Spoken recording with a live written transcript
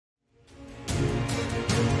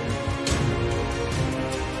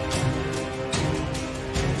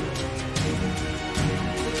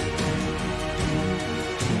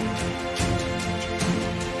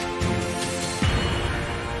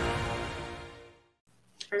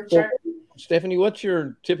So, sure. Stephanie, what's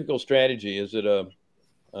your typical strategy? Is it a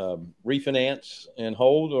refinance and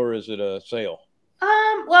hold, or is it a sale?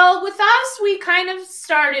 Well, with us, we kind of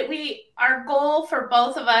started, our goal for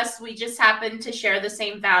both of us, we just happened to share the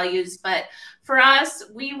same values, but for us,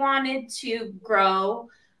 we wanted to grow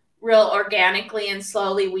real organically and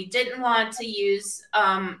slowly. We didn't want to use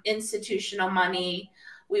institutional money.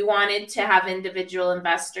 We wanted to have individual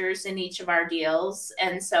investors in each of our deals.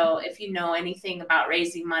 And so if you know anything about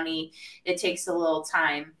raising money, it takes a little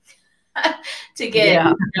time to get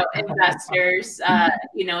investors,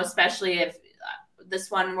 especially if this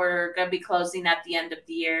one we're going to be closing at the end of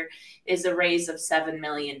the year is a raise of $7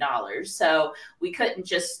 million. So we couldn't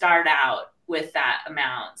just start out with that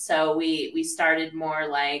amount. So we started more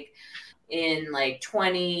like in like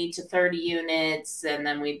 20 to 30 units, and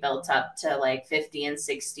then we built up to like 50 and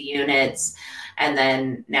 60 units, and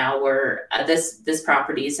then now we're this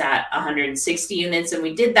property is at 160 units. And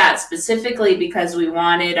we did that specifically because we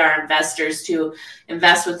wanted our investors to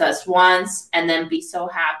invest with us once and then be so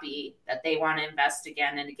happy that they want to invest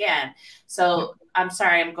again and again. So I'm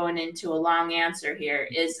sorry, I'm going into a long answer here.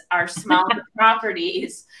 Is our smaller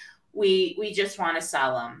properties, we just want to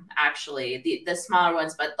sell them, actually, the smaller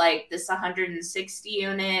ones. But like this 160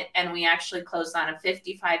 unit, and we actually closed on a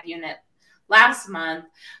 55 unit last month.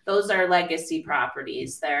 Those are legacy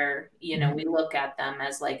properties. They're, we look at them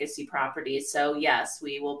as legacy properties. So yes,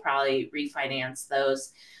 we will probably refinance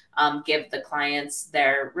those, give the clients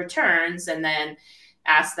their returns, and then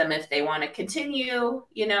ask them if they want to continue,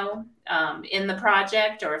 in the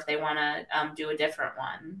project, or if they want to do a different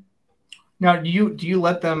one. Now, do you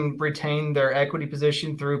let them retain their equity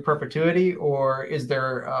position through perpetuity, or is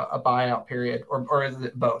there a buyout period, or is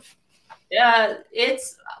it both?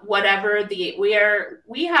 It's whatever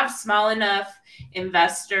we have small enough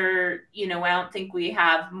investor, I don't think we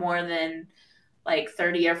have more than like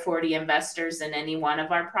 30 or 40 investors in any one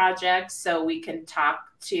of our projects. So we can talk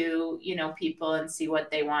to, people and see what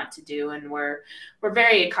they want to do. And we're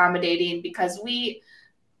very accommodating because we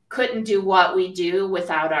couldn't do what we do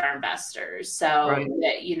without our investors. So, right.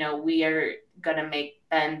 We are going to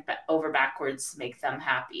bend over backwards to make them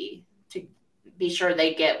happy, to be sure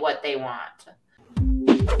they get what they want.